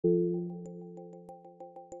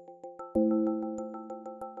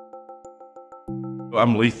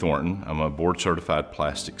I'm Lee Thornton. I'm a board-certified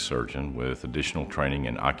plastic surgeon with additional training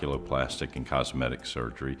in oculoplastic and cosmetic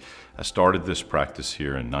surgery. I started this practice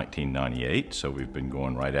here in 1998, so we've been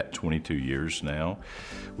going right at 22 years now.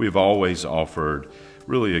 We've always offered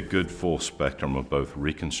really a good full spectrum of both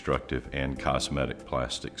reconstructive and cosmetic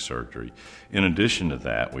plastic surgery. In addition to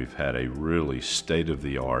that, we've had a really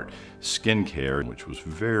state-of-the-art skincare, which was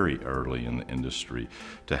very early in the industry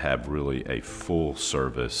to have really a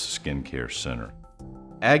full-service skincare center.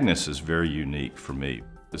 AGNES is very unique for me.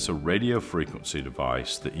 It's a radio frequency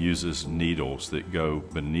device that uses needles that go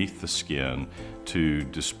beneath the skin to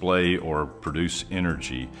display or produce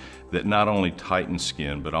energy that not only tightens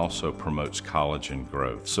skin but also promotes collagen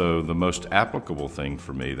growth. So the most applicable thing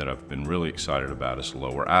for me that I've been really excited about is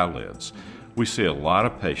lower eyelids. We see a lot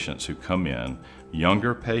of patients who come in,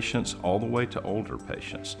 younger patients all the way to older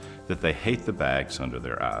patients, that they hate the bags under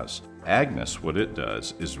their eyes. AGNES, what it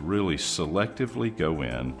does is really selectively go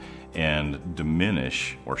in and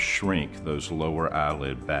diminish or shrink those lower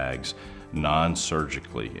eyelid bags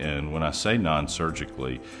non-surgically. And when I say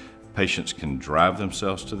non-surgically, patients can drive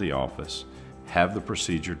themselves to the office, have the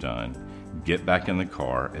procedure done, get back in the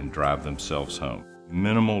car and drive themselves home.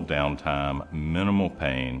 Minimal downtime, minimal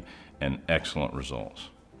pain, and excellent results.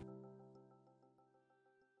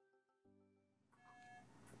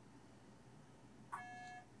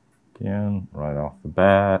 Again, right off the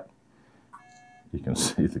bat, you can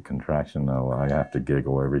see the contraction. Now, I have to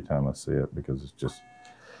giggle every time I see it because it's just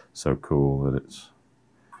so cool that it's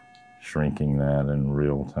shrinking that in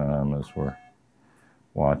real time as we're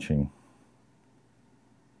watching.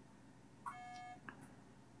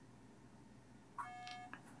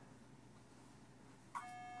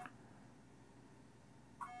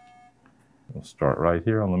 We'll start right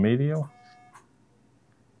here on the medial.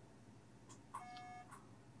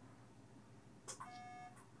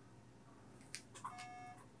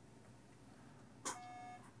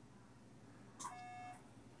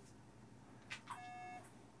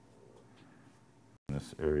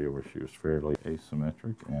 This area where she was fairly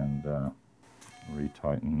asymmetric, and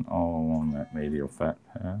retighten all along that medial fat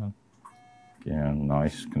pad. Again,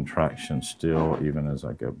 nice contraction still even as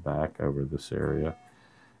I go back over this area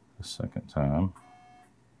the second time.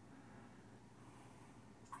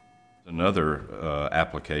 Another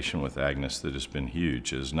application with AGNES that has been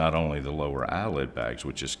huge is not only the lower eyelid bags,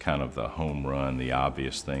 which is kind of the home run, the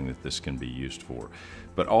obvious thing that this can be used for,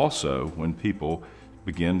 but also when people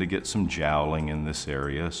begin to get some jowling in this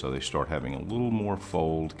area, so they start having a little more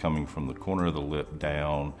fold coming from the corner of the lip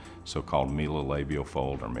down, so-called melolabial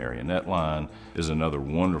fold or marionette line, is another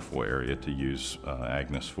wonderful area to use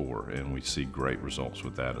AGNES for, and we see great results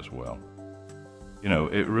with that as well. You know,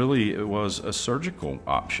 it was a surgical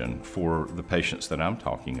option for the patients that I'm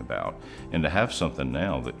talking about. And to have something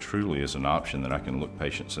now that truly is an option that I can look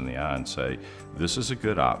patients in the eye and say, this is a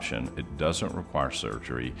good option, it doesn't require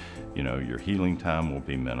surgery, you know, your healing time will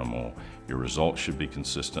be minimal, your results should be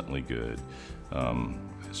consistently good.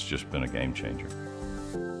 It's just been a game changer.